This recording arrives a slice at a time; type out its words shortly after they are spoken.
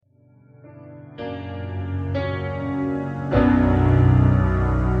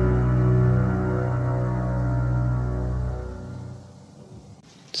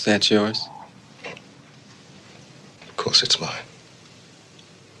Is that yours? Of course it's mine.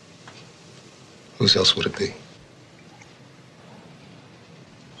 Whose else would it be?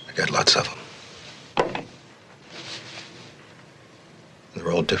 I got lots of them.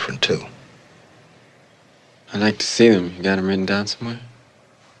 They're all different, too. I'd like to see them. You got them written down somewhere?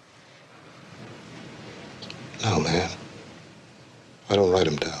 No, man. I don't write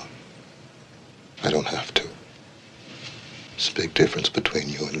them down. I don't have to. There's a big difference between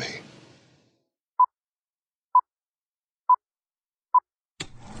you and me.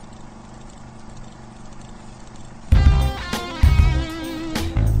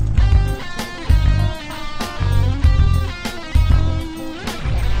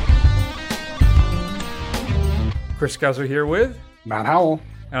 Chris Gouser here with Matt Howell.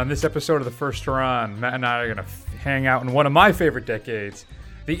 And on this episode of The First Run, Matt and I are going to hang out in one of my favorite decades,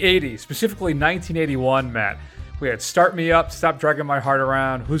 the 80s, specifically 1981, Matt. We had Start Me Up, Stop Dragging My Heart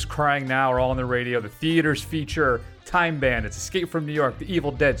Around, Who's Crying Now are all on the radio. The theaters feature Time Bandits, Escape from New York, The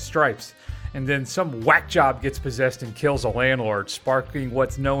Evil Dead, Stripes. And then some whack job gets possessed and kills a landlord, sparking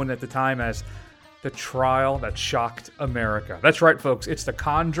what's known at the time as the trial that shocked America. That's right, folks. It's The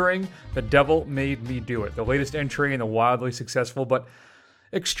Conjuring, The Devil Made Me Do It, the latest entry in the wildly successful but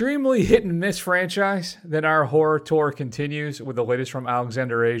extremely hit and miss franchise. Then our horror tour continues with the latest from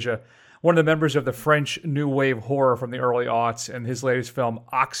Alexander Aja, one of the members of the French New Wave horror from the early aughts, and his latest film,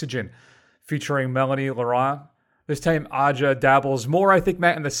 Oxygen, featuring Melanie Laurent. This time, Aja dabbles more, I think,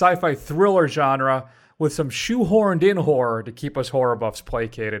 Matt, in the sci-fi thriller genre with some shoehorned in horror to keep us horror buffs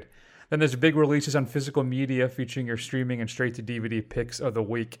placated. Then there's big releases on physical media featuring your streaming and straight-to-DVD picks of the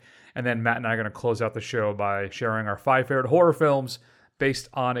week. And then Matt and I are going to close out the show by sharing our 5 favorite horror films based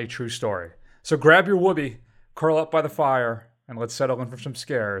on a true story. So grab your whoopee, curl up by the fire, and let's settle in for some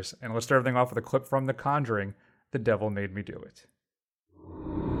scares. And let's start everything off with a clip from The Conjuring, The Devil Made Me Do It.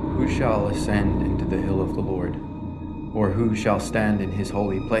 Who shall ascend into the hill of the Lord? Or who shall stand in his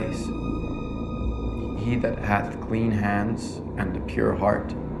holy place? He that hath clean hands and a pure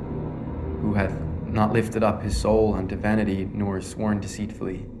heart, who hath not lifted up his soul unto vanity, nor sworn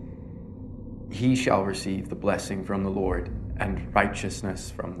deceitfully. He shall receive the blessing from the Lord, and righteousness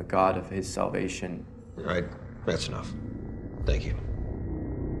from the God of his salvation. All right, that's enough. Thank you.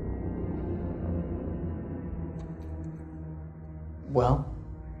 Well?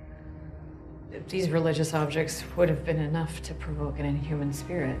 These religious objects would have been enough to provoke an inhuman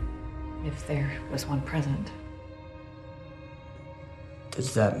spirit, if there was one present.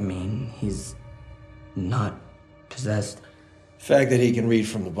 Does that mean he's not possessed? The fact that he can read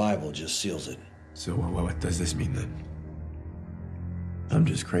from the Bible just seals it. So what does this mean then? I'm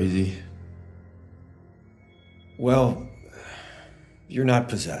just crazy? Well, you're not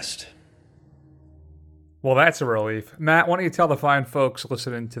possessed. Well, that's a relief. Matt, why don't you tell the fine folks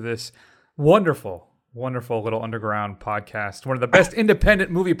listening to this wonderful, wonderful little underground podcast, one of the best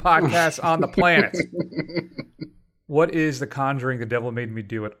independent movie podcasts on the planet. What is The Conjuring, The Devil Made Me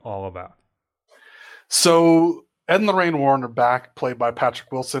Do It all about? So Ed and Lorraine Warren are back, played by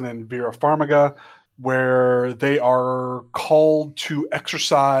Patrick Wilson and Vera Farmiga, where they are called to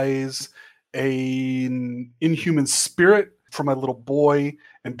exorcise an inhuman spirit from a little boy.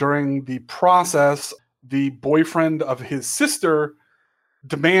 And during the process, the boyfriend of his sister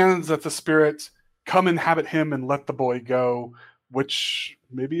demands that the spirit come inhabit him and let the boy go, which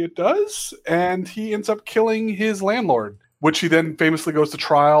maybe it does. And he ends up killing his landlord, which he then famously goes to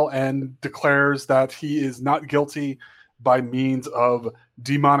trial and declares that he is not guilty by means of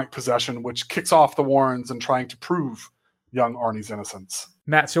demonic possession, which kicks off the Warrens in trying to prove young Arnie's innocence.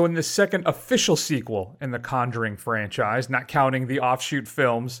 Matt, so in the second official sequel in the Conjuring franchise, not counting the offshoot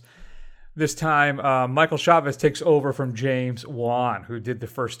films, this time Michael Chavez takes over from James Wan, who did the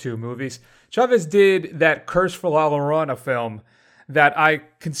first 2 movies. Chavez did that Curse for La Llorona film that I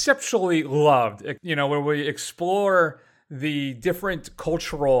conceptually loved, where we explore the different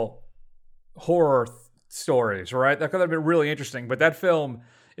cultural horror stories, right? That could have been really interesting, but that film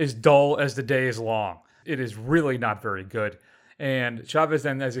is dull as the day is long. It is really not very good. And Chavez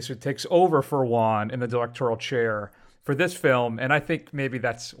then, as I said, takes over for Wan in the directorial chair for this film, and I think maybe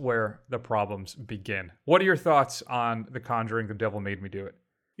that's where the problems begin. What are your thoughts on The Conjuring, The Devil Made Me Do It?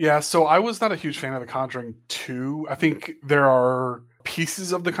 Yeah, so I was not a huge fan of The Conjuring 2. I think there are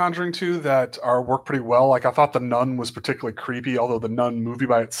pieces of The Conjuring 2 that work pretty well. Like, I thought The Nun was particularly creepy, although the Nun movie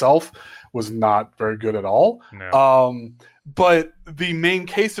by itself was not very good at all. No. But the main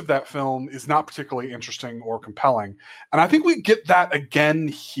case of that film is not particularly interesting or compelling. And I think we get that again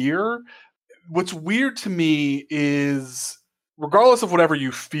here. what's weird to me is, regardless of whatever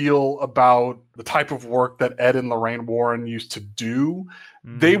you feel about the type of work that Ed and Lorraine Warren used to do,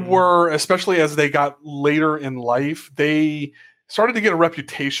 they were, especially as they got later in life, they started to get a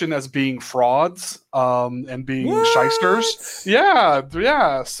reputation as being frauds and being shysters.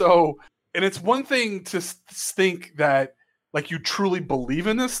 Yeah. So, and it's one thing to think that like you truly believe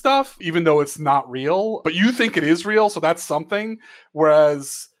in this stuff, even though it's not real, but you think it is real, so that's something.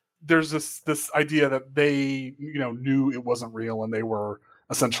 Whereas there's this idea that they, knew it wasn't real and they were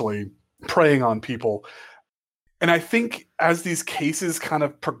essentially preying on people. And I think as these cases kind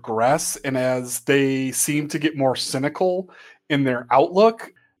of progress and as they seem to get more cynical in their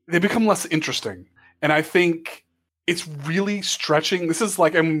outlook, they become less interesting. And I think it's really stretching. This is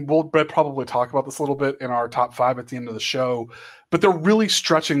like, and we'll probably talk about this a little bit in our top 5 at the end of the show, but they're really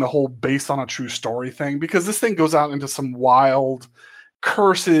stretching the whole based on a true story thing, because this thing goes out into some wild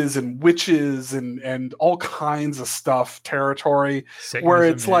curses and witches and all kinds of stuff territory. Satanism, where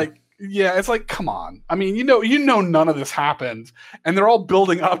it's it's like, come on. I mean, none of this happened, and they're all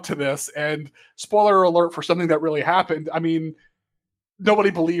building up to this. And spoiler alert for something that really happened. I mean, nobody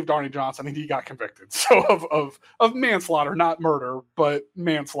believed Arnie Johnson, and he got convicted. So of manslaughter, not murder, but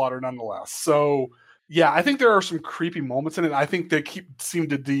manslaughter nonetheless. So yeah, I think there are some creepy moments in it. I think they seem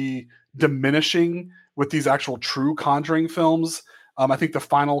to be diminishing with these actual true Conjuring films. I think the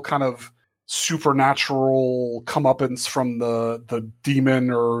final kind of supernatural comeuppance from the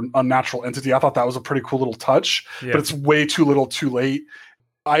demon or unnatural entity, I thought that was a pretty cool little touch, but it's way too little too late.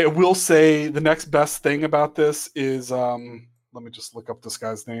 I will say the next best thing about this is, let me just look up this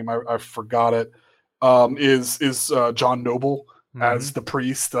guy's name. I forgot it. Is John Noble as the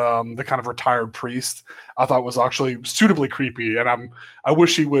priest, the kind of retired priest. I thought was actually suitably creepy, and I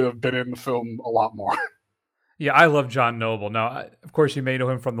wish he would have been in the film a lot more. Yeah, I love John Noble. Now, of course, you may know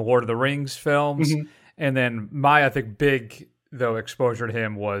him from the Lord of the Rings films. And then I think, big, though, exposure to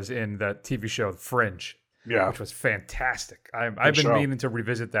him was in that TV show Fringe, which was fantastic. I've been meaning to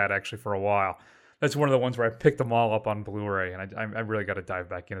revisit that, actually, for a while. That's one of the ones where I picked them all up on Blu-ray, and I really got to dive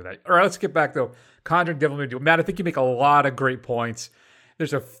back into that. All right, let's get back, though. Conjuring, Devil May Do. Matt, I think you make a lot of great points.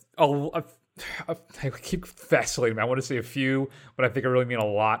 There's I keep vacillating. I want to say a few, but I think I really mean a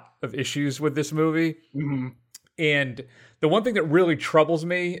lot of issues with this movie. And the one thing that really troubles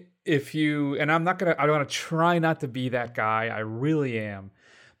me, and I want to try not to be that guy, I really am.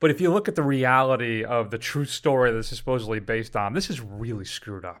 But if you look at the reality of the true story this is supposedly based on, this is really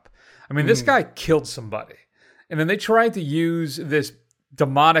screwed up. I mean, this guy killed somebody. And then they tried to use this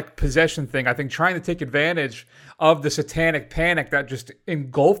demonic possession thing, I think, trying to take advantage of the satanic panic that just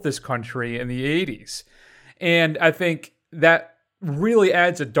engulfed this country in the 80s. And I think that really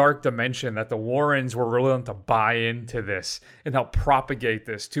adds a dark dimension that the Warrens were willing to buy into this and help propagate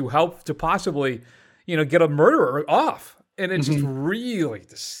this to help to possibly, get a murderer off. And it's just really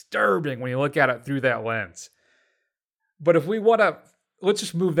disturbing when you look at it through that lens. But if we want to, let's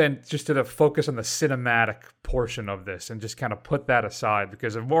just move then just to the focus on the cinematic portion of this and just kind of put that aside,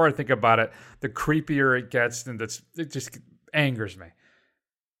 because the more I think about it, the creepier it gets, and it just angers me.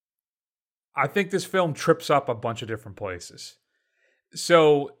 I think this film trips up a bunch of different places.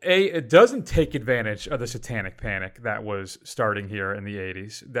 So, it doesn't take advantage of the satanic panic that was starting here in the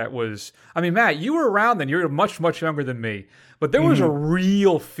 80s. That was, I mean, Matt, you were around then. You're much, much younger than me. But there was a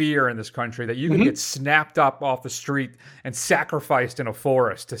real fear in this country that you could get snapped up off the street and sacrificed in a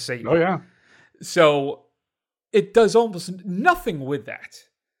forest to Satan. Oh, yeah. So, it does almost nothing with that.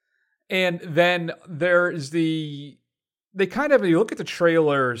 And then there's they kind of, you look at the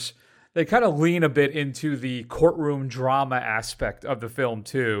trailers, they kind of lean a bit into the courtroom drama aspect of the film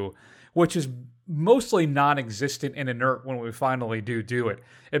too, which is mostly non-existent and inert when we finally do it.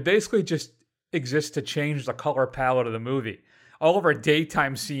 It basically just exists to change the color palette of the movie. All of our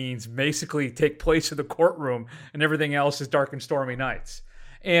daytime scenes basically take place in the courtroom, and everything else is dark and stormy nights.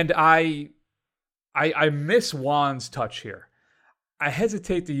 And I miss Wan's touch here. I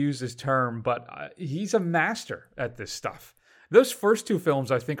hesitate to use this term, but he's a master at this stuff. Those first 2 films,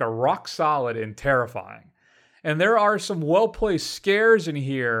 I think, are rock solid and terrifying. And there are some well-placed scares in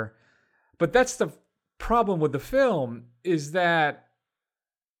here, but that's the problem with the film, is that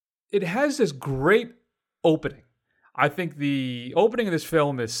it has this great opening. I think the opening of this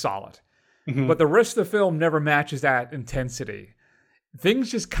film is solid, but the rest of the film never matches that intensity. Things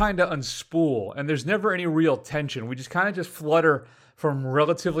just kind of unspool, and there's never any real tension. We just kind of just flutter from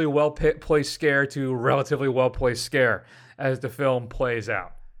relatively well-placed scare to relatively well-placed scare as the film plays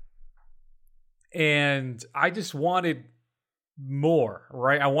out. And I just wanted more,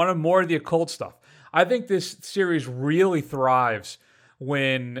 right? I wanted more of the occult stuff. I think this series really thrives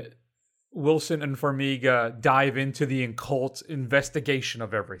when Wilson and Farmiga dive into the occult investigation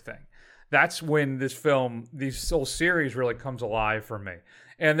of everything. That's when this whole series really comes alive for me.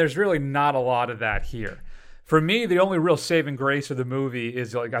 And there's really not a lot of that here. For me, the only real saving grace of the movie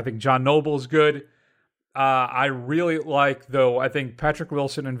is, like, I think John Noble is good. I really like, though, I think Patrick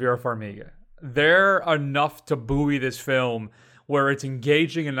Wilson and Vera Farmiga. They're enough to buoy this film where it's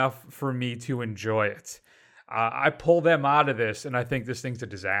engaging enough for me to enjoy it. I pull them out of this, and I think this thing's a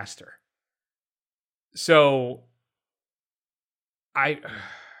disaster. So, I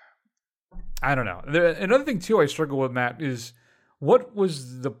don't know. Another thing, too, I struggle with, Matt, is what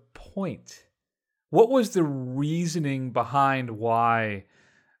was the point? What was the reasoning behind why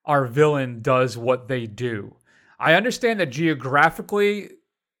our villain does what they do? I understand that geographically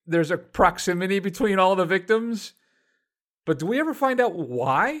there's a proximity between all the victims, but do we ever find out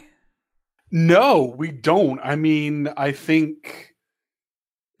why? No, we don't. I mean, I think...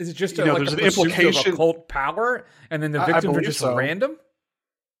 Is it just there's a an pursuit implication of occult power, and then the victims are just random?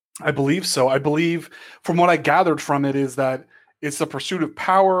 I believe so. I believe, from what I gathered from it, is that it's the pursuit of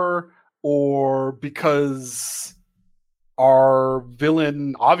power, or because our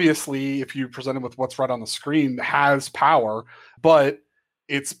villain, obviously, if you present him with what's right on the screen, has power, but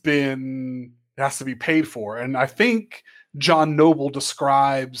it has to be paid for. And I think John Noble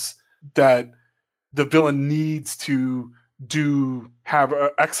describes that the villain needs to have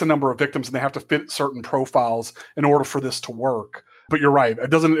X number of victims, and they have to fit certain profiles in order for this to work. But you're right.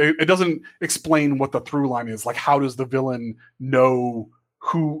 It doesn't explain what the through line is. Like, how does the villain know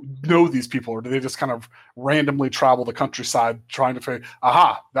these people, or do they just kind of randomly travel the countryside trying to figure,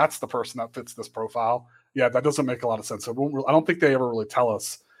 aha, that's the person that fits this profile? Yeah, that doesn't make a lot of sense. I don't think they ever really tell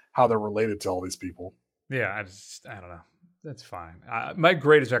us how they're related to all these people. Yeah, I don't know. That's fine. My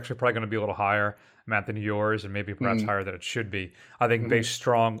grade is actually probably going to be a little higher, Matt, than yours, and maybe perhaps higher than it should be. I think based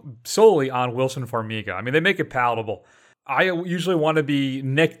strong solely on Wilson Farmiga. I mean, they make it palatable. I usually want to be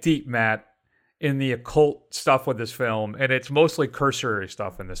neck deep, Matt, in the occult stuff with this film, and it's mostly cursory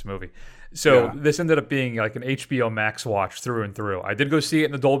stuff in this movie. So this ended up being like an HBO Max watch through and through. I did go see it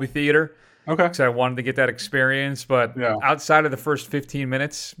in the Dolby Theater. Okay. Because I wanted to get that experience, but outside of the first 15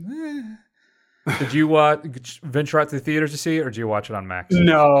 minutes... Did you venture out to the theaters to see it, or did you watch it on Max?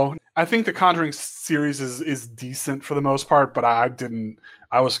 No, I think the Conjuring series is decent for the most part, but I didn't.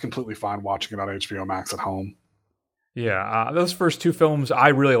 I was completely fine watching it on HBO Max at home. Yeah, those first two films, I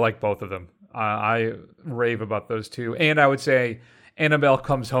really like both of them. I rave about those two, and I would say Annabelle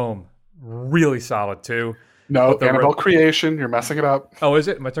Comes Home, really solid too. No, Annabelle Creation, you're messing it up. Oh, is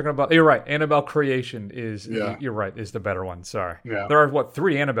it? Am I talking about? You're right. Annabelle Creation is. You're right. Is the better one. Sorry. Yeah. There are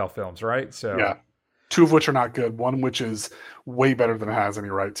 3 Annabelle films, right? So yeah, 2 of which are not good. One which is way better than it has any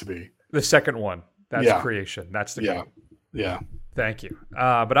right to be. The second one, that's Creation. That's the game. Yeah. Thank you.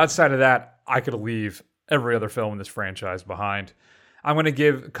 But outside of that, I could leave every other film in this franchise behind. I'm going to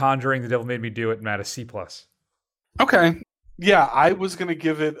give Conjuring: The Devil Made Me Do It, Matt, a C+. Okay. Yeah, I was going to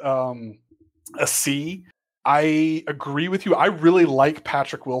give it a C. I agree with you. I really like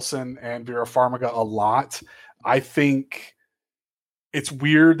Patrick Wilson and Vera Farmiga a lot. I think it's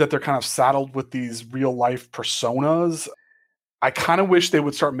weird that they're kind of saddled with these real life personas. I kind of wish they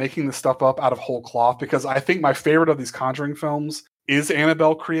would start making this stuff up out of whole cloth, because I think my favorite of these Conjuring films is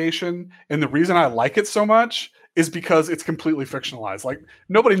Annabelle Creation. And the reason I like it so much is because it's completely fictionalized. Like,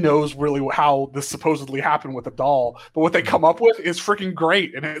 nobody knows really how this supposedly happened with the doll, but what they come up with is freaking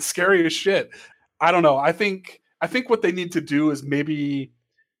great, and it's scary as shit. I don't know. I think what they need to do is maybe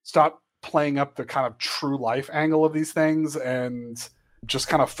stop playing up the kind of true life angle of these things, and just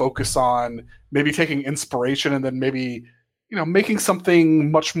kind of focus on maybe taking inspiration, and then maybe, making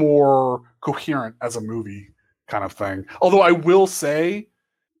something much more coherent as a movie kind of thing. Although I will say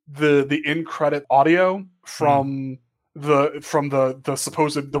the in credit audio from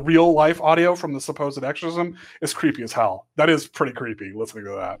the real life audio from the supposed exorcism is creepy as hell. That is pretty creepy listening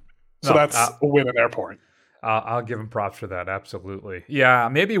to that. So that's a win at their point. I'll give him props for that. Absolutely. Yeah,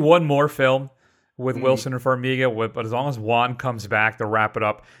 maybe one more film with Wilson and Farmiga, but as long as Juan comes back, they'll wrap it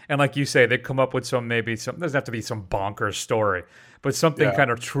up. And like you say, they come up with some doesn't have to be some bonkers story, but something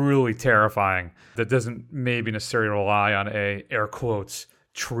kind of truly terrifying that doesn't maybe necessarily rely on a, air quotes,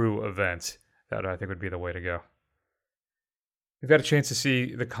 true event. That I think would be the way to go. If you've had a chance to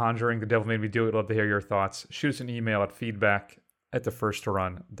see The Conjuring: The Devil Made Me Do It, I'd love to hear your thoughts. Shoot us an email at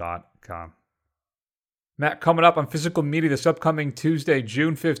feedback@thefirstrun.com. Matt, coming up on Physical Media this upcoming Tuesday,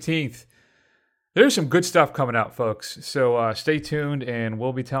 June 15th. There's some good stuff coming out, folks. So stay tuned, and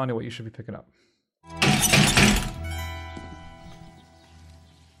we'll be telling you what you should be picking up.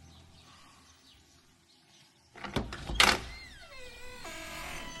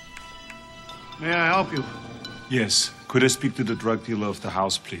 May I help you? Yes. Could I speak to the drug dealer of the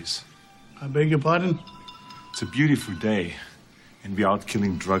house, please? I beg your pardon? It's a beautiful day, and we're out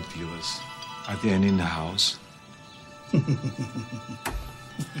killing drug dealers. Are there any in the house?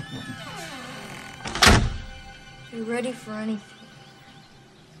 You ready for anything?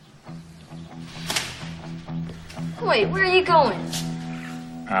 Wait, where are you going?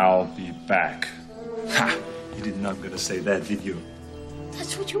 I'll be back. Ha! You did not gonna say that, did you?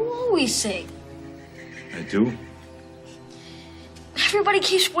 That's what you always say. I do? Everybody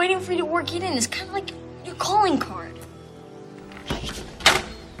keeps waiting for you to work it in. It's kind of like your calling card.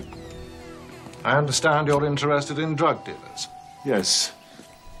 I understand you're interested in drug dealers. Yes.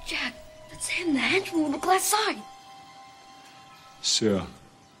 Jack, that's him, the henchman with the glass eye. Sir,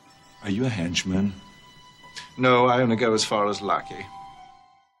 are you a henchman? No, I only go as far as lackey.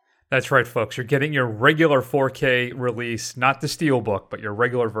 That's right, folks. You're getting your regular 4K release, not the Steelbook, but your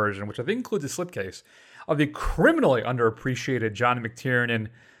regular version, which I think includes a slipcase, of the criminally underappreciated John McTiernan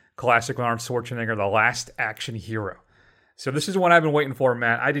classic with Arnold Schwarzenegger, The Last Action Hero. So this is one I've been waiting for,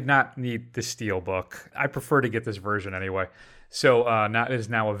 Matt. I did not need the Steelbook. I prefer to get this version anyway. So it is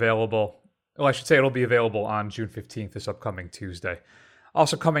now available. Well, I should say it'll be available on June 15th, this upcoming Tuesday.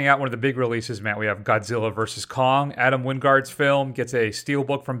 Also coming out, one of the big releases, Matt, we have Godzilla vs. Kong. Adam Wingard's film gets a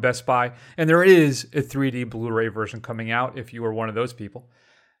Steelbook from Best Buy. And there is a 3D Blu-ray version coming out if you were one of those people.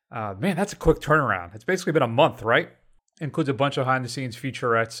 Man, that's a quick turnaround. It's basically been a month, right? Includes a bunch of behind-the-scenes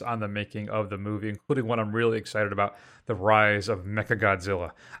featurettes on the making of the movie, including one I'm really excited about, The Rise of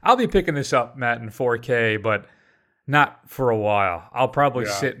Mechagodzilla. I'll be picking this up, Matt, in 4K, but not for a while. I'll probably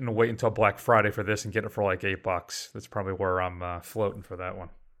sit and wait until Black Friday for this and get it for like $8. That's probably where I'm floating for that one.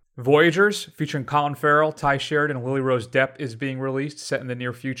 Voyagers, featuring Colin Farrell, Ty Sheridan, and Lily Rose Depp, is being released, set in the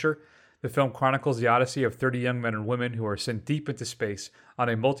near future. The film chronicles the odyssey of 30 young men and women who are sent deep into space on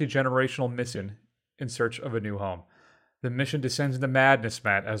a multi-generational mission in search of a new home. The mission descends into madness,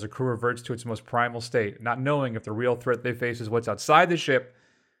 Matt, as the crew reverts to its most primal state, not knowing if the real threat they face is what's outside the ship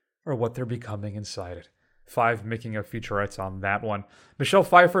or what they're becoming inside it. 5 making of featurettes on that one. Michelle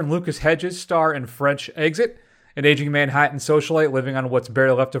Pfeiffer and Lucas Hedges star in French Exit. An aging Manhattan socialite living on what's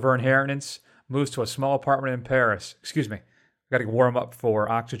barely left of her inheritance moves to a small apartment in Paris. Excuse me, got to warm up for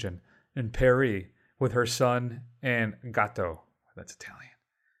oxygen. In Paris with her son and Gatto. That's Italian.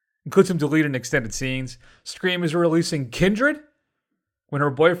 Includes some deleted and extended scenes. Scream is releasing Kindred. When her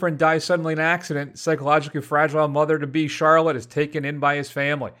boyfriend dies suddenly in an accident, psychologically fragile mother-to-be Charlotte is taken in by his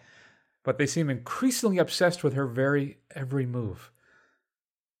family. But they seem increasingly obsessed with her every move.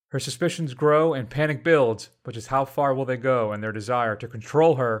 Her suspicions grow and panic builds, but just how far will they go in their desire to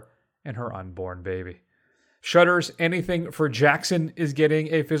control her and her unborn baby? Shudder's Anything for Jackson is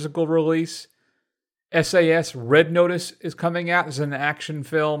getting a physical release. SAS Red Notice is coming out as an action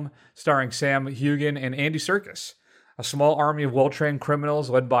film starring Sam Heughan and Andy Serkis. A small army of well-trained criminals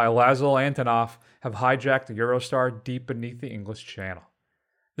led by Laszlo Antonov have hijacked the Eurostar deep beneath the English Channel.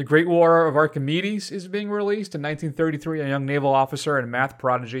 The Great War of Archimedes is being released. In 1933, a young naval officer and math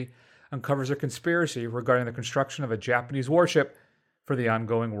prodigy uncovers a conspiracy regarding the construction of a Japanese warship for the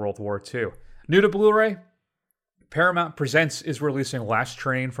ongoing World War II. New to Blu-ray, Paramount Presents is releasing Last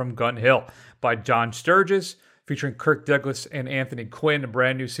Train from Gun Hill by John Sturges, featuring Kirk Douglas and Anthony Quinn, a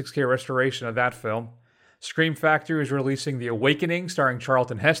brand new 6K restoration of that film. Scream Factory is releasing The Awakening, starring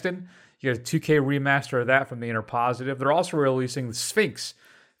Charlton Heston. You get a 2K remaster of that from the Inner Positive. They're also releasing The Sphinx,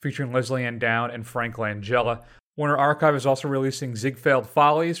 featuring Leslie Ann Down and Frank Langella. Warner Archive is also releasing Ziegfeld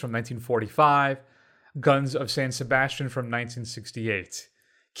Follies from 1945, Guns of San Sebastian from 1968.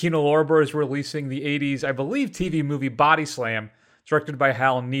 Kino Lorber is releasing the 80s, I believe, TV movie Body Slam, directed by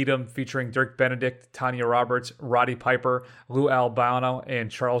Hal Needham, featuring Dirk Benedict, Tanya Roberts, Roddy Piper, Lou Albano, and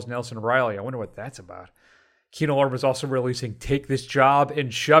Charles Nelson Riley. I wonder what that's about. Kino Lorber is also releasing Take This Job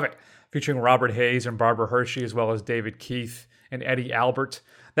and Shove It, featuring Robert Hayes and Barbara Hershey, as well as David Keith and Eddie Albert.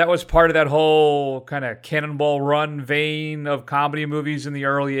 That was part of that whole kind of Cannonball Run vein of comedy movies in the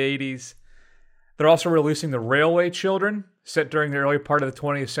early 80s. They're also releasing The Railway Children, set during the early part of the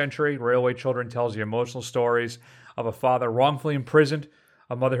 20th century. Railway Children tells the emotional stories of a father wrongfully imprisoned,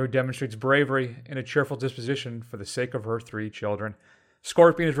 a mother who demonstrates bravery, and a cheerful disposition for the sake of her 3 children.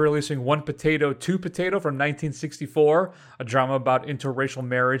 Scorpion is releasing One Potato, Two Potato from 1964, a drama about interracial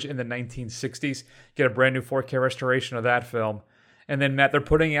marriage in the 1960s. Get a brand new 4K restoration of that film. And then, Matt, they're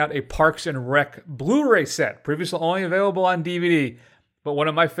putting out a Parks and Rec Blu-ray set, previously only available on DVD. But one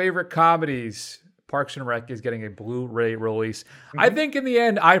of my favorite comedies, Parks and Rec, is getting a Blu-ray release. I think in the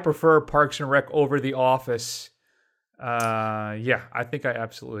end, I prefer Parks and Rec over The Office. Yeah, I think I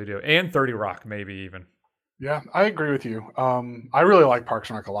absolutely do. And 30 Rock, maybe even. Yeah, I agree with you. I really like Parks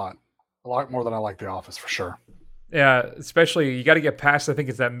and Rec a lot. A lot more than I like The Office, for sure. Yeah, especially you got to get past, I think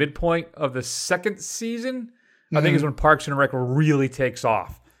it's that midpoint of the second season. I think is when Parks and Rec really takes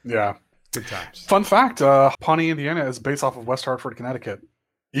off. Yeah. Good times. Fun fact, Pawnee, Indiana is based off of West Hartford, Connecticut.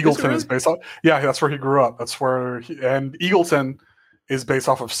 Eagleton is based off... Yeah, that's where he grew up. That's where... And Eagleton is based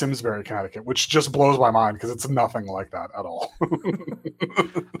off of Simsbury, Connecticut, which just blows my mind because it's nothing like that at all.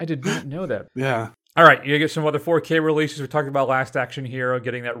 I did not know that. Yeah. All right, you get some other 4K releases. We talked about Last Action Hero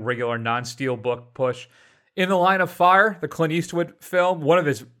getting that regular non-steelbook push. In the Line of Fire, the Clint Eastwood film, one of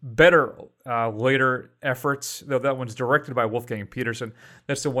his better later efforts, though that one's directed by Wolfgang Peterson.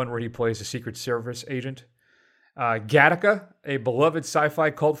 That's the one where he plays a Secret Service agent. Gattaca, a beloved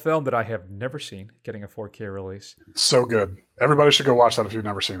sci-fi cult film that I have never seen, getting a 4K release. So good. Everybody should go watch that if you've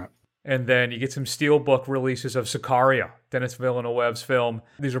never seen it. And then you get some steelbook releases of Sicario, Denis Villeneuve's film.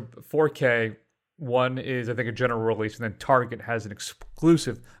 These are 4K. One is, I think, a general release, and then Target has an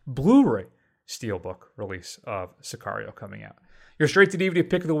exclusive Blu-ray steelbook release of Sicario coming out. Your straight-to-DVD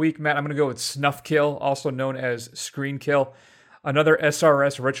pick of the week, Matt, I'm going to go with Snuff Kill, also known as Screen Kill. Another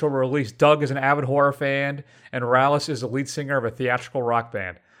SRS retro release. Doug is an avid horror fan, and Rallis is the lead singer of a theatrical rock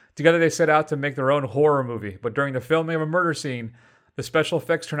band. Together they set out to make their own horror movie, but during the filming of a murder scene, the special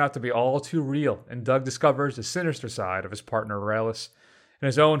effects turn out to be all too real, and Doug discovers the sinister side of his partner Rallis and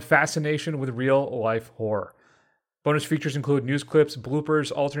his own fascination with real-life horror. Bonus features include news clips,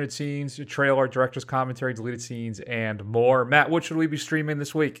 bloopers, alternate scenes, a trailer, director's commentary, deleted scenes, and more. Matt, what should we be streaming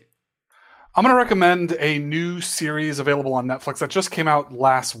this week? I'm going to recommend a new series available on Netflix that just came out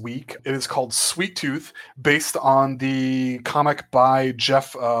last week. It is called Sweet Tooth, based on the comic by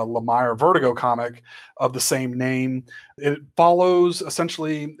Jeff Lemire, Vertigo comic of the same name. It follows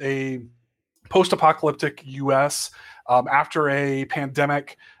essentially a post-apocalyptic U.S. After a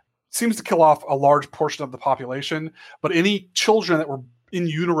pandemic seems to kill off a large portion of the population, but any children that were in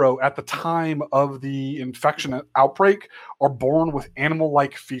utero at the time of the infection outbreak are born with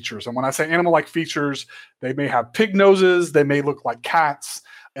animal-like features. And when I say animal-like features, they may have pig noses, they may look like cats.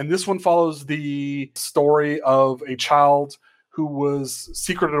 And this one follows the story of a child who was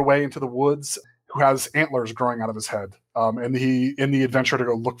secreted away into the woods, who has antlers growing out of his head. And he, in the adventure to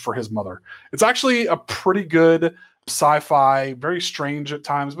go look for his mother. It's actually a pretty good sci-fi, very strange at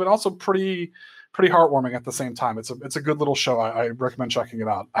times, but also pretty heartwarming at the same time. It's a good little show. I recommend checking it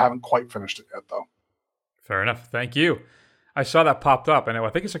out. I haven't quite finished it yet, though. Fair enough. Thank you. I saw that popped up, and I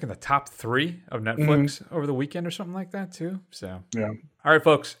think it's like in the top 3 of Netflix over the weekend or something like that, too. So, yeah. All right,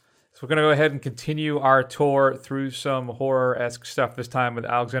 folks. So we're going to go ahead and continue our tour through some horror-esque stuff, this time with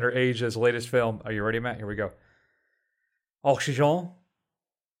Alexander Asia's latest film. Are you ready, Matt? Here we go. Oxygen?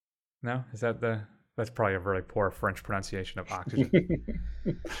 No? Is that the... That's probably a very poor French pronunciation of oxygen.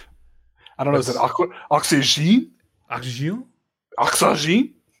 I don't know. Is it oxygen? Oxygen?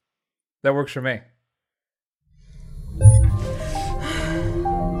 Oxygen? That works for me.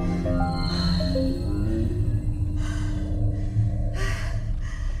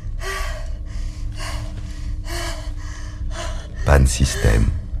 Panne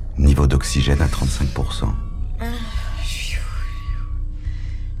système. Niveau d'oxygène à 35%.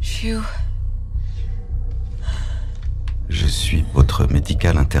 Je suis votre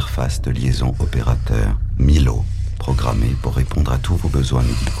médical interface de liaison opérateur, Milo, programmé pour répondre à tous vos besoins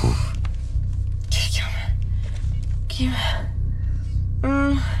médicaux.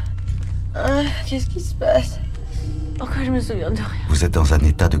 Qu'est-ce qui se passe? Pourquoi je me souviens de rien? Vous êtes dans un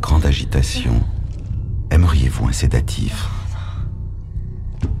état de grande agitation. Aimeriez-vous un sédatif?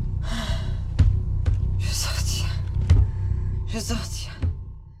 Je vais sortir.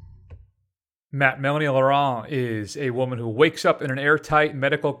 Matt, Melanie Laurent is a woman who wakes up in an airtight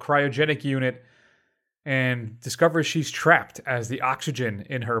medical cryogenic unit and discovers she's trapped as the oxygen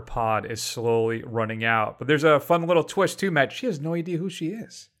in her pod is slowly running out. But there's a fun little twist too, Matt. She has no idea who she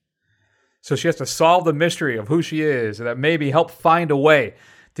is. So she has to solve the mystery of who she is and that maybe help find a way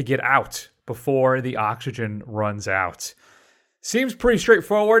to get out before the oxygen runs out. Seems pretty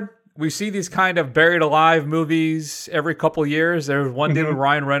straightforward. We see these kind of buried alive movies every couple years. There was one did with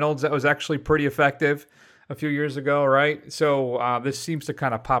Ryan Reynolds that was actually pretty effective a few years ago, right? So this seems to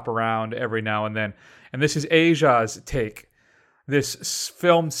kind of pop around every now and then. And this is Asia's take. This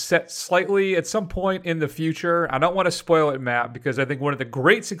film set slightly at some point in the future. I don't want to spoil it, Matt, because I think one of the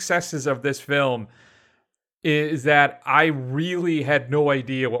great successes of this film is that I really had no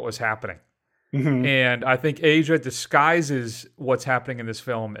idea what was happening. Mm-hmm. And I think Asia disguises what's happening in this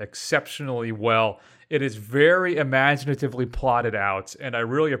film exceptionally well. It is very imaginatively plotted out, and I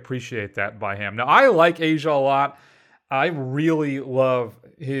really appreciate that by him. Now, I like Asia a lot. I really love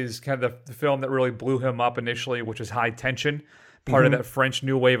his kind of the film that really blew him up initially, which is High Tension, part of that French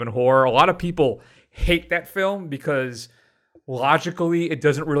New Wave in horror. A lot of people hate that film because logically it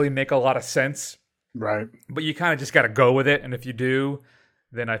doesn't really make a lot of sense. Right. But you kind of just got to go with it. And if you do,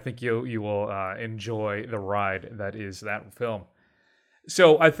 then I think you will enjoy the ride that is that film.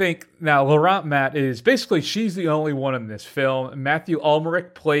 So I think now Laurent Matt is basically, she's the only one in this film. Matthew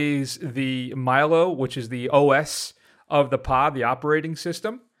Ulmerich plays the Milo, which is the OS of the pod, the operating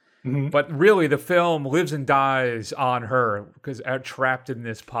system. But really the film lives and dies on her because trapped in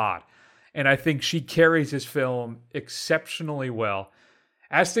this pod. And I think she carries this film exceptionally well.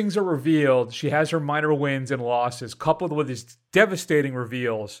 As things are revealed, she has her minor wins and losses coupled with these devastating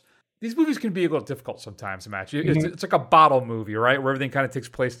reveals. These movies can be a little difficult sometimes to match. It's like a bottle movie, right? Where everything kind of takes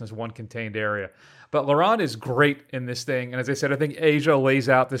place in this one contained area. But Laurent is great in this thing. And as I said, I think Asia lays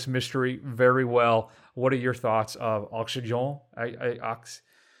out this mystery very well. What are your thoughts of Oxygen?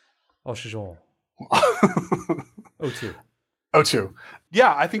 Oxygen. O2. O2.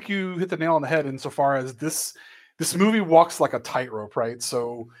 Yeah, I think you hit the nail on the head insofar as this movie walks like a tightrope, right?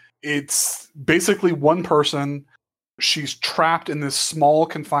 So it's basically one person. She's trapped in this small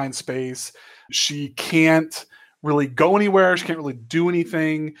confined space. She can't really go anywhere. She can't really do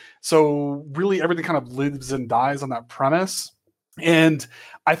anything. So really everything kind of lives and dies on that premise. And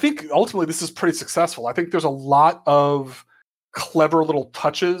I think ultimately this is pretty successful. I think there's a lot of clever little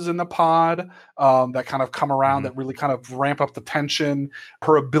touches in the pod that kind of come around that really kind of ramp up the tension.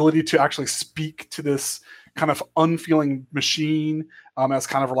 Her ability to actually speak to this kind of unfeeling machine as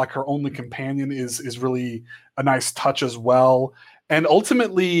kind of like her only companion is really a nice touch as well. And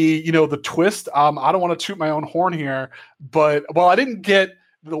ultimately, the twist, I don't want to toot my own horn here, but while I didn't get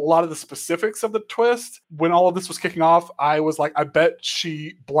a lot of the specifics of the twist, when all of this was kicking off, I was like, I bet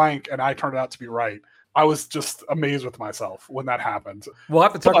she blank, and I turned out to be right. I was just amazed with myself when that happened. We'll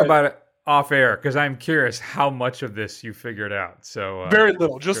have to talk about it off air because I'm curious how much of this you figured out. So very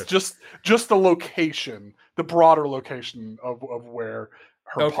little, just the location, the broader location of where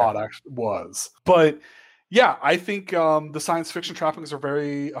her pod actually was. But yeah, I think the science fiction trappings are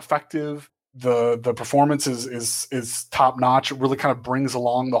very effective. The performance is top notch. It really kind of brings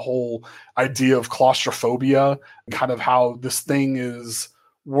along the whole idea of claustrophobia and kind of how this thing is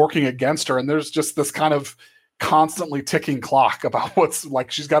working against her. And there's just this kind of constantly ticking clock about what's like,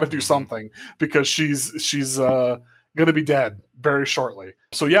 she's got to do something because she's going to be dead very shortly.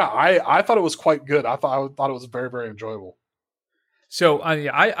 So yeah, I thought it was quite good. I thought it was very, very enjoyable. So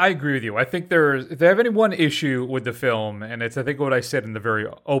I agree with you. I think if they have any one issue with the film, and it's I think what I said in the very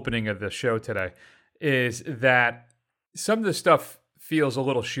opening of the show today, is that some of the stuff feels a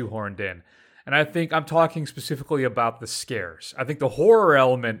little shoehorned in. And I think I'm talking specifically about the scares. I think the horror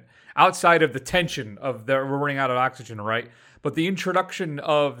element, outside of the tension of we're running out of oxygen, right? But the introduction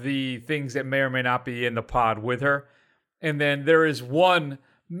of the things that may or may not be in the pod with her. And then there is one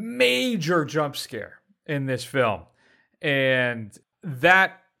major jump scare in this film. And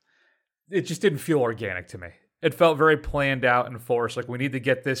that, it just didn't feel organic to me. It felt very planned out and forced. Like, we need to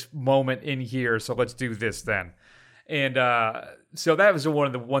get this moment in here, so let's do this then. And so that was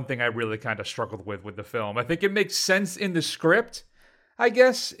one thing I really kind of struggled with the film. I think it makes sense in the script. I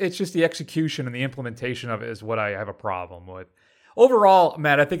guess it's just the execution and the implementation of it is what I have a problem with. Overall,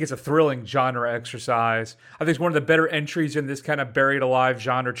 Matt, I think it's a thrilling genre exercise. I think it's one of the better entries in this kind of buried alive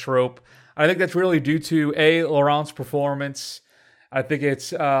genre trope. I think that's really due to Laurent's performance. I think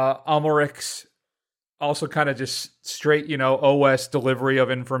it's Almerich's also kind of just straight, OS delivery of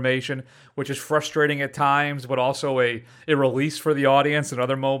information, which is frustrating at times, but also a release for the audience in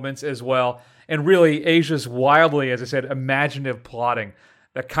other moments as well. And really, Asia's wildly, as I said, imaginative plotting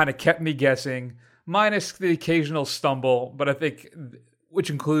that kind of kept me guessing, minus the occasional stumble, but I think, which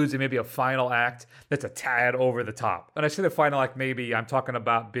includes maybe a final act that's a tad over the top. And I say the final act, maybe I'm talking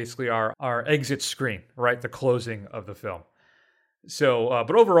about basically our exit screen, right? The closing of the film. So,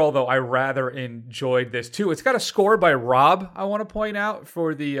 but overall, though, I rather enjoyed this too. It's got a score by Rob, I want to point out,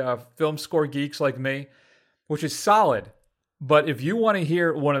 for the film score geeks like me, which is solid. But if you want to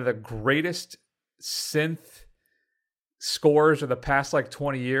hear one of the greatest synth scores of the past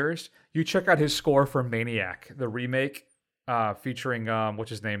 20 years, you check out his score for Maniac, the remake, featuring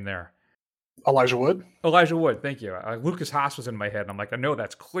what's his name there? Elijah Wood. Elijah Wood, thank you. Lucas Haas was in my head, and I'm like, I know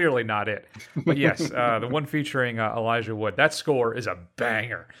that's clearly not it. But yes, the one featuring Elijah Wood, that score is a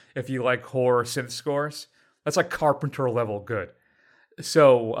banger. If you like horror synth scores, that's like Carpenter level good.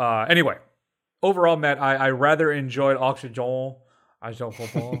 So anyway, overall, Matt, I rather enjoyed Oxygen. I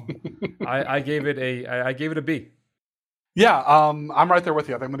gave it a B. Yeah, I'm right there with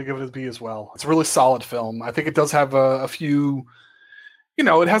you. I think I'm going to give it a B as well. It's a really solid film. I think it does have a few,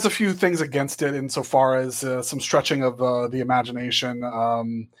 it has a few things against it insofar as some stretching of the imagination.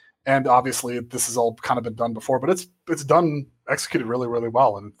 And obviously, this has all kind of been done before, but it's done, executed really, really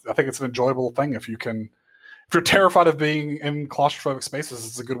well. And I think it's an enjoyable thing if you're terrified of being in claustrophobic spaces,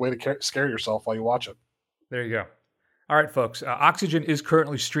 it's a good way to scare yourself while you watch it. There you go. All right, folks. Oxygen is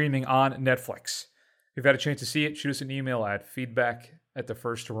currently streaming on Netflix. If you've had a chance to see it, shoot us an email at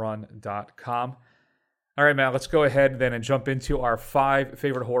feedback@thefirstrun.com. All right, Matt, let's go ahead then and jump into our 5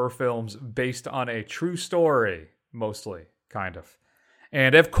 favorite horror films based on a true story, mostly, kind of.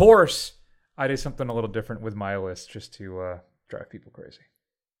 And of course, I did something a little different with my list just to drive people crazy.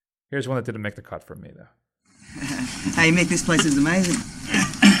 Here's one that didn't make the cut from me, though. Hey, Mick, this place is amazing.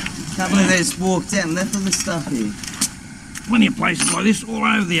 Can't believe they just walked out and left all this stuff here. Plenty of places like this all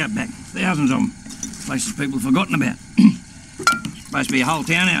over the outback. Thousands of them. Places people have forgotten about. Supposed to be a whole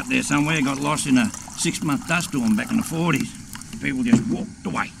town out there somewhere, got lost in a 6-month dust storm back in the 40s. People just walked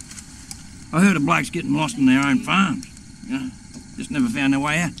away. I heard of blokes getting lost in their own farms. Just never found their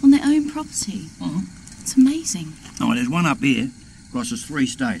way out. On their own property? It's amazing. Oh, there's one up here, crosses 3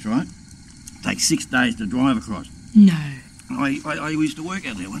 states, right? Takes 6 days to drive across. No. I used to work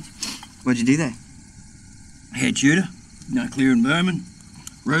out there once. What'd you do there? Head shooter, clearing vermin.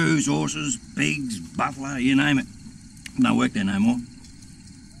 Roos, horses, pigs, buffalo, you name it. Don't work there no more.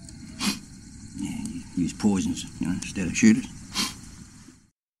 Yeah, you use poisons, instead of shooters.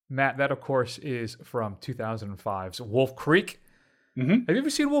 Matt, that of course is from 2005's Wolf Creek. Mm-hmm. Have you ever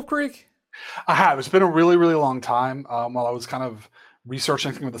seen Wolf Creek? I have. It's been a really, really long time. While I was kind of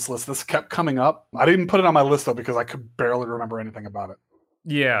researching with this list, this kept coming up. I didn't put it on my list though because I could barely remember anything about it.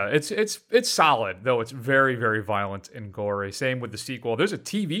 Yeah, it's solid, though it's very, very violent and gory. Same with the sequel. There's a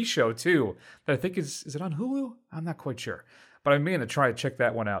TV show, too, that I think is it on Hulu? I'm not quite sure. But I mean to try to check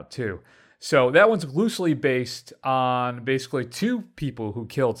that one out, too. So that one's loosely based on basically 2 people who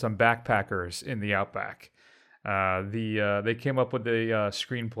killed some backpackers in the outback. They came up with the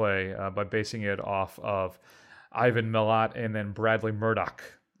screenplay by basing it off of Ivan Milat and then Bradley Murdoch.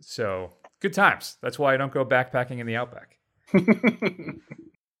 So good times. That's why I don't go backpacking in the outback.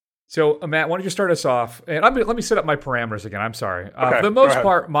 So, Matt, why don't you start us off? And let me set up my parameters again. I'm sorry. Okay, for the most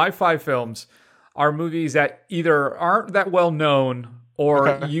part, my 5 films are movies that either aren't that well known or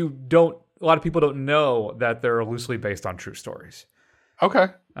a lot of people don't know that they're loosely based on true stories. Okay.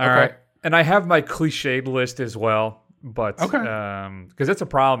 All right. And I have my cliched list as well, but because that's a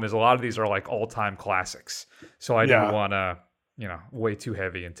problem is a lot of these are like all-time classics. So I didn't want to, way too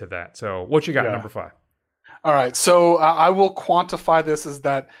heavy into that. So what you got at number 5? All right, so I will quantify this as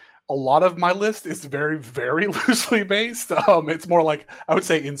that a lot of my list is very, very loosely based. It's more like, I would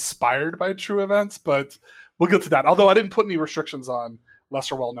say, inspired by true events, but we'll get to that. Although I didn't put any restrictions on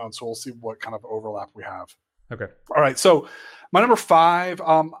lesser well-known, so we'll see what kind of overlap we have. Okay. All right, so my number 5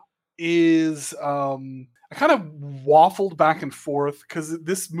 is I kind of waffled back and forth because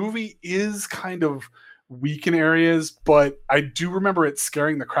this movie is kind of weak in areas, but I do remember it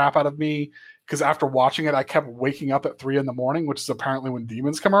scaring the crap out of me. Because after watching it, I kept waking up at 3 a.m, which is apparently when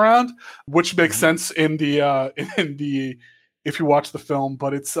demons come around, which makes sense in the if you watch the film.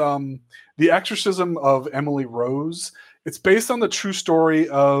 But it's The Exorcism of Emily Rose. It's based on the true story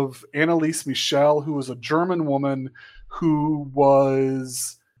of Anneliese Michel, who was a German woman who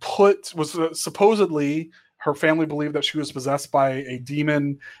was supposedly, her family believed that she was possessed by a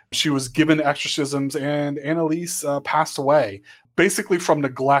demon. She was given exorcisms, and Anneliese passed away. Basically from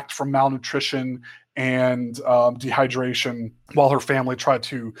neglect, from malnutrition and dehydration, while her family tried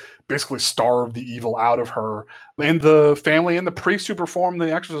to basically starve the evil out of her. And the family and the priest who performed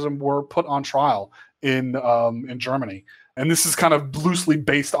the exorcism were put on trial in Germany. And this is kind of loosely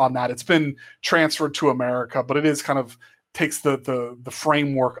based on that. It's been transferred to America, but it is kind of takes the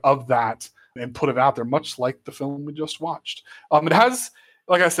framework of that and put it out there, much like the film we just watched. It has,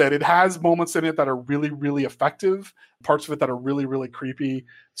 like I said, it has moments in it that are really, really effective, parts of it that are really, really creepy.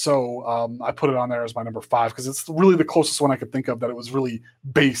 So I put it on there as my number 5 because it's really the closest one I could think of that it was really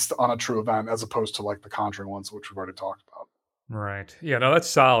based on a true event as opposed to like the Conjuring ones, which we've already talked about. Right. Yeah, no, that's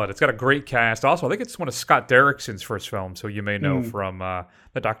solid. It's got a great cast. Also, I think it's one of Scott Derrickson's first films, so you may know from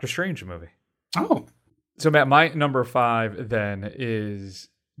the Doctor Strange movie. Oh. So, Matt, my number 5 then is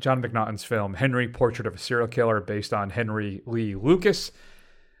John McNaughton's film, Henry, Portrait of a Serial Killer, based on Henry Lee Lucas,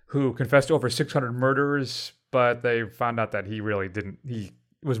 who confessed to over 600 murders, but they found out that he really didn't. He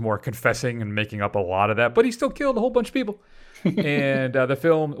was more confessing and making up a lot of that, but he still killed a whole bunch of people. And the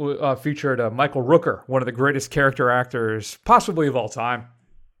film featured Michael Rooker, one of the greatest character actors possibly of all time,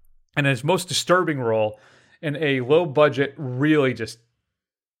 and his most disturbing role in a low-budget, really just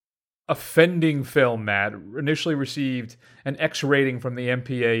offending film, Matt. Initially received an X rating from the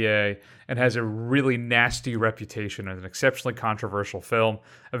MPAA and has a really nasty reputation as an exceptionally controversial film.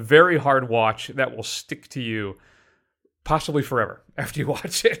 A very hard watch that will stick to you possibly forever after you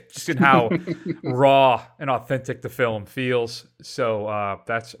watch it, just in how raw and authentic the film feels. So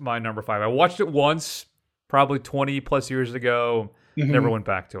that's my number 5. I watched it once, probably 20 plus years ago. Never went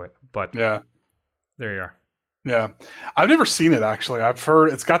back to it, but yeah, there you are. Yeah. I've never seen it, actually. I've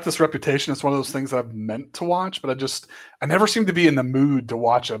heard it's got this reputation. It's one of those things that I've meant to watch, but I never seem to be in the mood to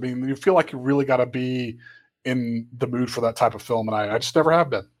watch it. I mean, you feel like you really got to be in the mood for that type of film, and I just never have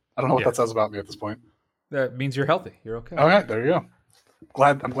been. I don't know what that says about me at this point. That means you're healthy. You're okay. All right, there you go.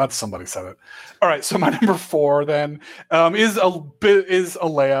 I'm glad somebody said it. All right, so my number 4 then is a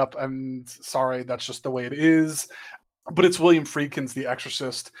layup, and sorry, that's just the way it is. But it's William Friedkin's The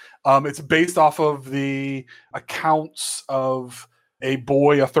Exorcist. It's based off of the accounts of a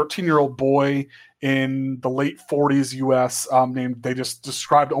 13-year-old boy in the late 40s U.S. Named, they just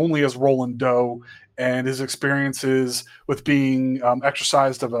described only as Roland Doe, and his experiences with being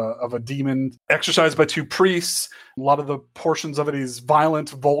exorcised of a demon, exorcised by 2 priests. A lot of the portions of it is violent,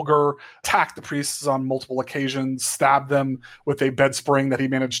 vulgar, attacked the priests on multiple occasions, stabbed them with a bed spring that he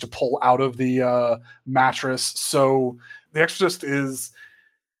managed to pull out of the mattress. So The Exorcist is,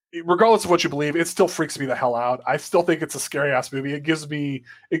 regardless of what you believe, it still freaks me the hell out. I still think it's a scary ass movie.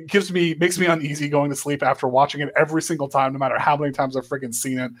 Makes me uneasy going to sleep after watching it every single time, no matter how many times I've freaking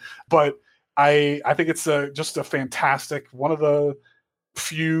seen it. But I think it's just a fantastic, one of the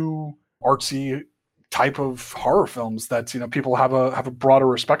few artsy type of horror films that people have a broader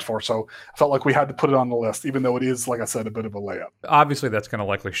respect for. So I felt like we had to put it on the list, even though it is, like I said, a bit of a layup. Obviously, that's going to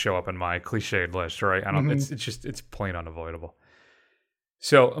likely show up in my cliched list, right? It's plain unavoidable.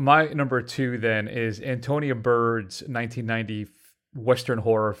 So my number 2 then is Antonia Bird's 1990 Western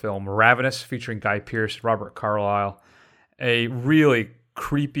horror film Ravenous, featuring Guy Pearce, Robert Carlyle. A really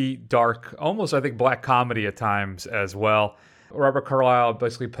creepy, dark, almost I think black comedy at times as well. Robert Carlyle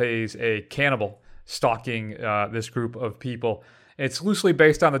basically plays a cannibal stalking this group of people. It's loosely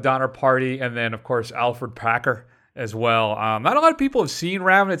based on the Donner Party, and then of course Alfred Packer as well. Not a lot of people have seen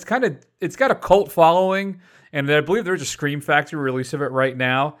Ravenous. It's got a cult following, and I believe there's a Scream Factory release of it right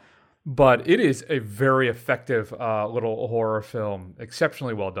now. But it is a very effective little horror film,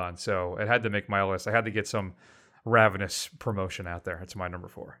 exceptionally well done. So it had to make my list. I had to get some Ravenous promotion out there. It's my number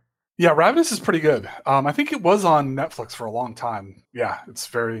 4. Yeah, Ravenous is pretty good. I think it was on Netflix for a long time. Yeah, it's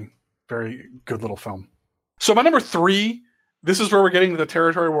very, very good little film. So my number 3, this is where we're getting to the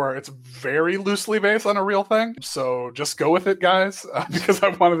territory where it's very loosely based on a real thing. So just go with it, guys, because I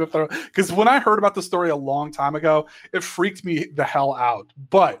wanted to throw... Because when I heard about the story a long time ago, it freaked me the hell out.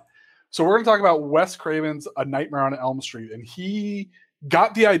 But, so we're going to talk about Wes Craven's A Nightmare on Elm Street. And he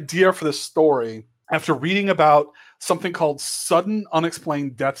got the idea for this story after reading about something called sudden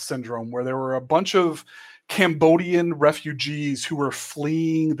unexplained death syndrome, where there were a bunch of Cambodian refugees who were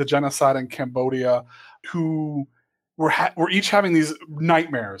fleeing the genocide in Cambodia, who were each having these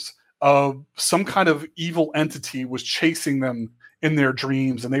nightmares of some kind of evil entity was chasing them in their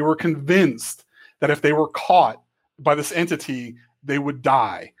dreams. And they were convinced that if they were caught by this entity, they would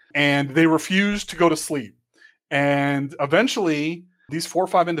die. And they refused to go to sleep. And eventually, these 4 or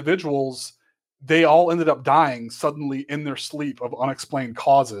 5 individuals, they all ended up dying suddenly in their sleep of unexplained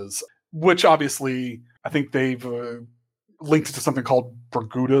causes, which obviously I think they've linked it to something called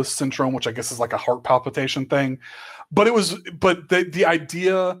Bermuda syndrome, which I guess is like a heart palpitation thing. But the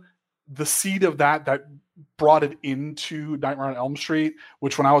idea, the seed of that brought it into Nightmare on Elm Street,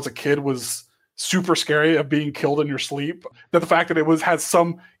 which when I was a kid was super scary, of being killed in your sleep. That the fact that it has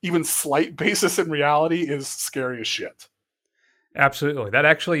some even slight basis in reality is scary as shit. Absolutely. That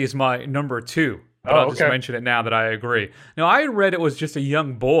actually is my number 2. But I'll just mention it now that I agree. Now, I read it was just a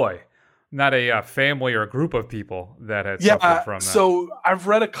young boy, not a family or a group of people that had suffered from that. So I've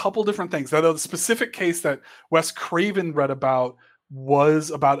read a couple different things. Now, the specific case that Wes Craven read about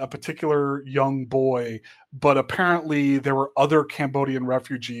was about a particular young boy, but apparently there were other Cambodian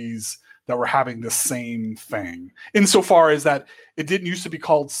refugees that were having the same thing. Insofar as that it didn't used to be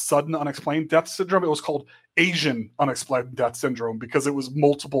called sudden unexplained death syndrome. It was called Asian unexplained death syndrome because it was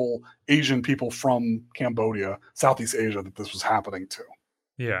multiple Asian people from Cambodia, Southeast Asia, that this was happening to.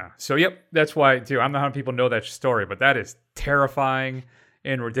 Yeah. So, yep, that's why, too. I don't know how people know that story, but that is terrifying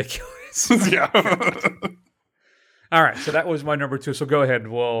and ridiculous. Yeah. All right. So that was my number 2. So go ahead.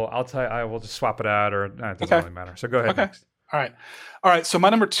 I will just swap it out, or it doesn't really matter. So go ahead next. All right. So my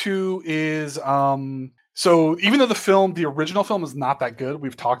number 2 is, so even though the original film is not that good,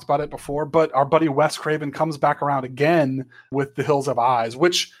 we've talked about it before, but our buddy Wes Craven comes back around again with The Hills Have Eyes,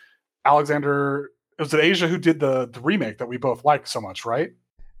 which Alexander, was it Asia who did the remake that we both like so much, right?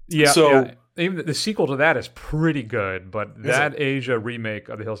 Yeah, So yeah. Even the sequel to that is pretty good, but that Asia remake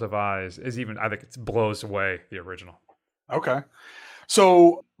of The Hills Have Eyes is even, I think it blows away the original. Okay.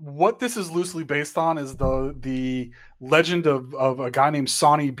 So what this is loosely based on is the legend of a guy named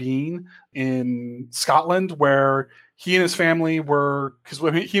Sonny Bean in Scotland, where he and his family were, because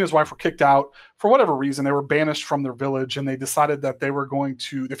he and his wife were kicked out for whatever reason. They were banished from their village, and they decided that they were going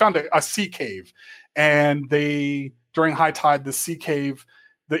to, they found a sea cave, and during high tide, the sea cave,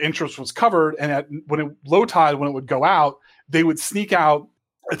 the entrance was covered, and low tide, when it would go out, they would sneak out,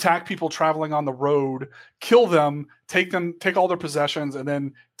 attack people traveling on the road, kill them, take all their possessions, and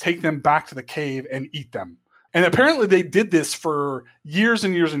then take them back to the cave and eat them. And apparently they did this for years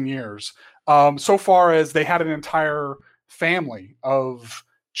and years and years. So far as they had an entire family of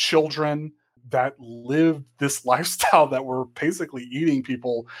children that lived this lifestyle that were basically eating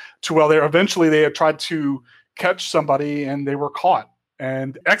people to, well, eventually they had tried to catch somebody and they were caught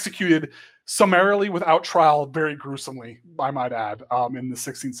and executed summarily without trial, very gruesomely, I might add, in the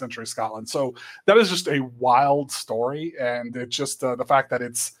 16th century Scotland. So that is just a wild story, and it's just the fact that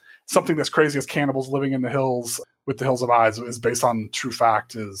it's something that's crazy as cannibals living in the hills with the Hills of Eyes is based on true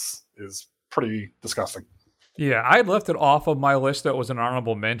fact is pretty disgusting. Yeah, I left it off of my list. That was an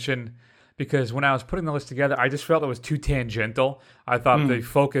honorable mention because when I was putting the list together, I just felt it was too tangential. I thought the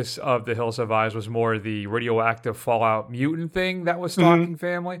focus of the Hills of Eyes was more the radioactive fallout mutant thing that was stalking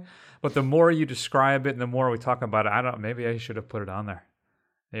family. But the more you describe it and the more we talk about it, maybe I should have put it on there.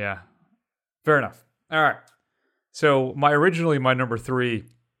 Yeah. Fair enough. All right. So my number 3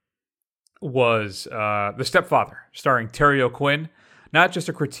 was The Stepfather, starring Terry O'Quinn. Not just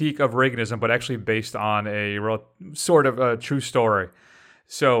a critique of Reaganism, but actually based on a real, sort of a true story.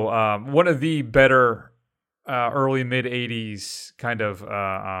 So one of the better early mid-'80s kind of,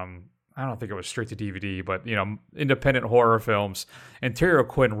 I don't think it was straight to DVD, but independent horror films. And Terry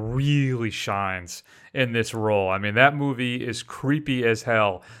O'Quinn really shines in this role. I mean, that movie is creepy as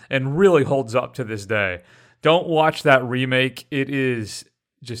hell and really holds up to this day. Don't watch that remake. It is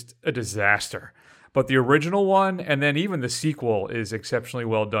just a disaster. But the original one, and then even the sequel, is exceptionally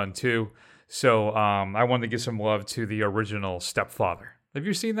well done too. So I wanted to give some love to the original Stepfather. Have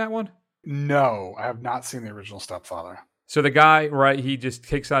you seen that one? No, I have not seen the original Stepfather. So the guy, right, he just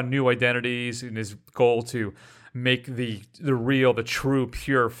takes on new identities in his goal to make the real, the true,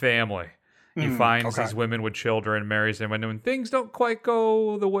 pure family. He finds these women with children, marries them, and when things don't quite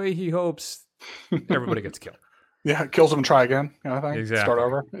go the way he hopes, everybody gets killed. Yeah, kills them and try again, kind of thing. Exactly. Start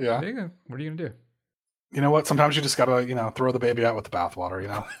over. Yeah. What are you going to do? You know what? Sometimes you just got to, throw the baby out with the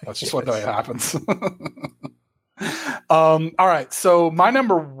bathwater, That's just what happens. All right. So my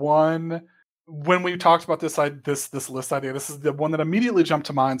number 1, when we talked about this list idea, this is the one that immediately jumped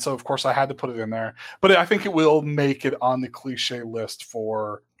to mind. So of course I had to put it in there, but I think it will make it on the cliche list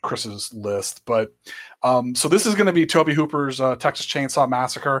for Chris's list. But so this is going to be Tobe Hooper's Texas Chainsaw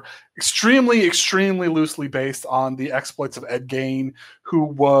Massacre, extremely, extremely loosely based on the exploits of Ed Gein, who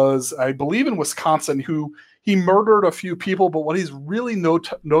was, I believe, in Wisconsin, who he murdered a few people, but what he's really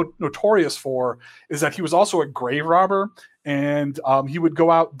notorious for is that he was also a grave robber, and he would go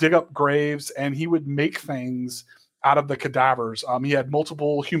out, dig up graves, and he would make things out of the cadavers. He had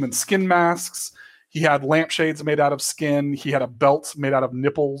multiple human skin masks. He had lampshades made out of skin. He had a belt made out of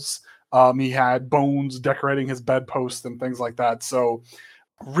nipples. He had bones decorating his bedpost and things like that. So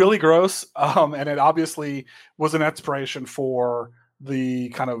really gross. And it obviously was an inspiration for the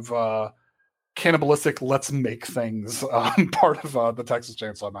kind of cannibalistic let's make things part of the Texas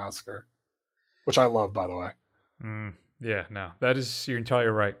Chainsaw Massacre, which I love, by the way. Yeah, no, you're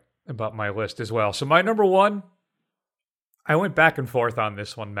entirely right about my list as well. So my number 1, I went back and forth on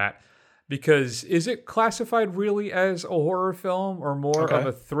this one, Matt, because is it classified really as a horror film or more of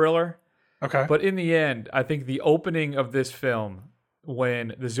a thriller? Okay. But in the end, I think the opening of this film,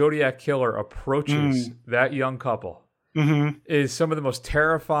 when the Zodiac Killer approaches that young couple, is some of the most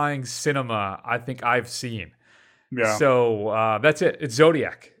terrifying cinema I think I've seen. Yeah. So that's it. It's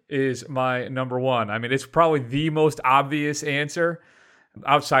Zodiac is my number 1. I mean, it's probably the most obvious answer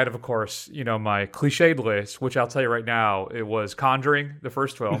outside of course, my cliched list, which I'll tell you right now, it was Conjuring, the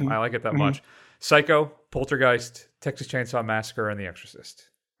first film. I like it that much. Psycho, Poltergeist, Texas Chainsaw Massacre, and The Exorcist.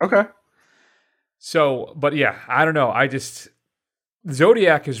 Okay. So, but yeah, I don't know.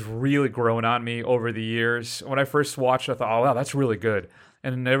 Zodiac has really grown on me over the years. When I first watched it, I thought, oh, wow, that's really good.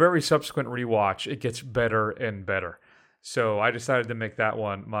 And in every subsequent rewatch, it gets better and better. So I decided to make that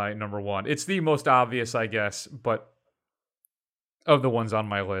one my number 1. It's the most obvious, I guess, but of the ones on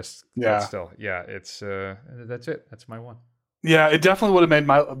my list, yeah, still, yeah, it's that's it. That's my 1. Yeah, it definitely would have made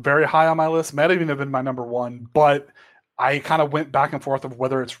my very high on my list. Might even have been my number one, but I kind of went back and forth of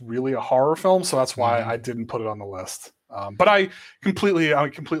whether it's really a horror film, so that's why I didn't put it on the list. But I'm completely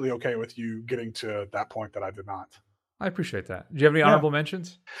okay with you getting to that point that I did not. I appreciate that. Do you have any honorable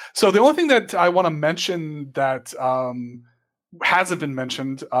mentions? So the only thing that I want to mention that hasn't been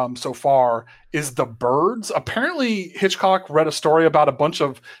mentioned so far is the birds. Apparently, Hitchcock read a story about a bunch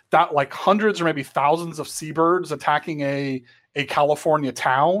of that, like hundreds or maybe thousands of seabirds attacking a California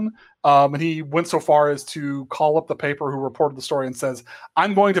town. And he went so far as to call up the paper who reported the story and says,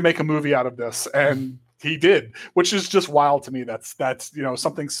 "I'm going to make a movie out of this." And he did, which is just wild to me. That's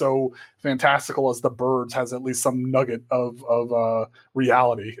something so fantastical as the birds has at least some nugget of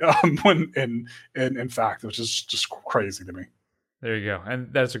reality when in fact, which is just crazy to me. There you go.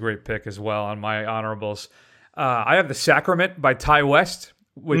 And that's a great pick as well on my honorables. I have The Sacrament by Ty West,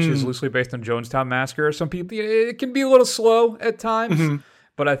 which is loosely based on Jonestown Massacre. Some people, it can be a little slow at times,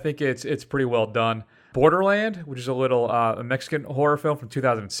 but I think it's pretty well done. Borderland, which is a little a Mexican horror film from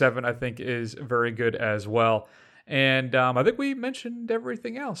 2007, I think is very good as well. And I think we mentioned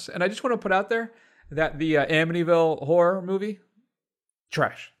everything else. And I just want to put out there that the Amityville horror movie,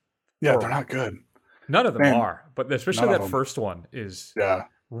 trash. Yeah, they're not good. None of them are, but especially that first one is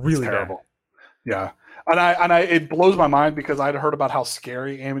really terrible. Bad. Yeah, and it blows my mind because I'd heard about how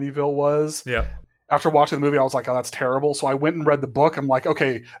scary Amityville was. Yeah. After watching the movie, I was like, "Oh, that's terrible." So I went and read the book. I'm like,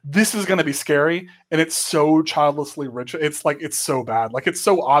 "Okay, this is going to be scary," and it's so childlessly rich. It's like it's so bad, like it's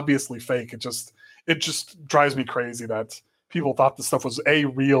so obviously fake. It just drives me crazy that people thought this stuff was A,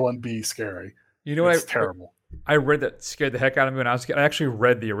 real, and B, scary. You know, it's terrible. I read that scared the heck out of me when I was a kid. I actually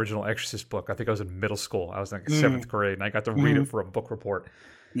read the original Exorcist book. I think I was in middle school. I was in like 7th grade, and I got to read it for a book report.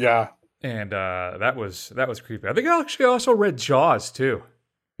 Yeah, and that was creepy. I think I actually also read Jaws too.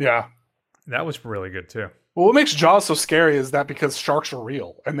 Yeah, that was really good too. Well, what makes Jaws so scary is that because sharks are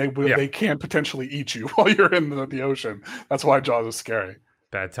real and they can potentially eat you while you're in the ocean. That's why Jaws is scary.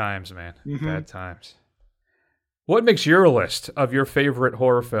 Bad times, man. Bad times. What makes your list of your favorite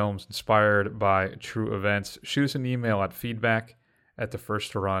horror films inspired by true events? Shoot us an email at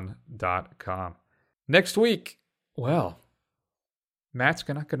feedback@thefirstrun.com. Next week, well, Matt's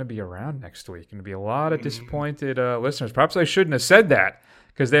not going to be around next week. Going to be a lot of disappointed listeners. Perhaps I shouldn't have said that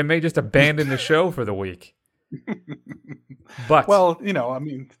because they may just abandon the show for the week. But well, I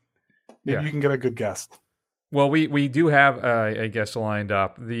mean, maybe you can get a good guest. Well, we do have a guest lined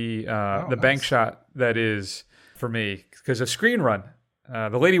up. The bank shot that is for me because of Screen Run.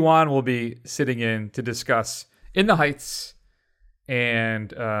 The Lady Juan will be sitting in to discuss In the Heights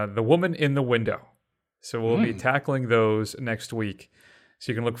and The Woman in the Window. So we'll be tackling those next week.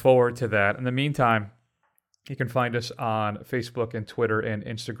 So you can look forward to that. In the meantime, you can find us on Facebook and Twitter and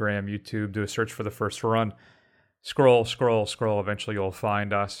Instagram, YouTube. Do a search for The First Run. Scroll. Eventually you'll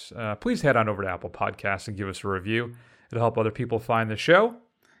find us. Please head on over to Apple Podcasts and give us a review. It'll help other people find the show.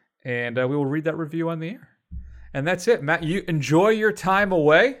 And we will read that review on the air. And that's it. Matt, you enjoy your time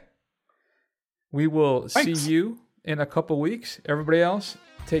away. We will see you in a couple weeks. Everybody else,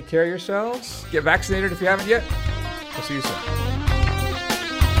 take care of yourselves. Get vaccinated if you haven't yet. We'll see you soon.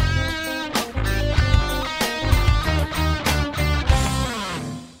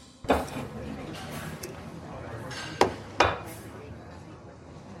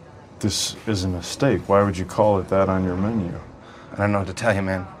 This is a mistake. Why would you call it that on your menu? I don't know what to tell you,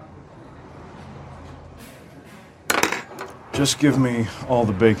 man. Just give me all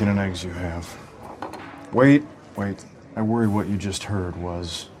the bacon and eggs you have. Wait. I worry what you just heard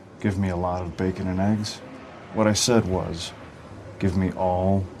was, give me a lot of bacon and eggs. What I said was, give me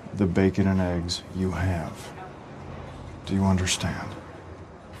all the bacon and eggs you have. Do you understand?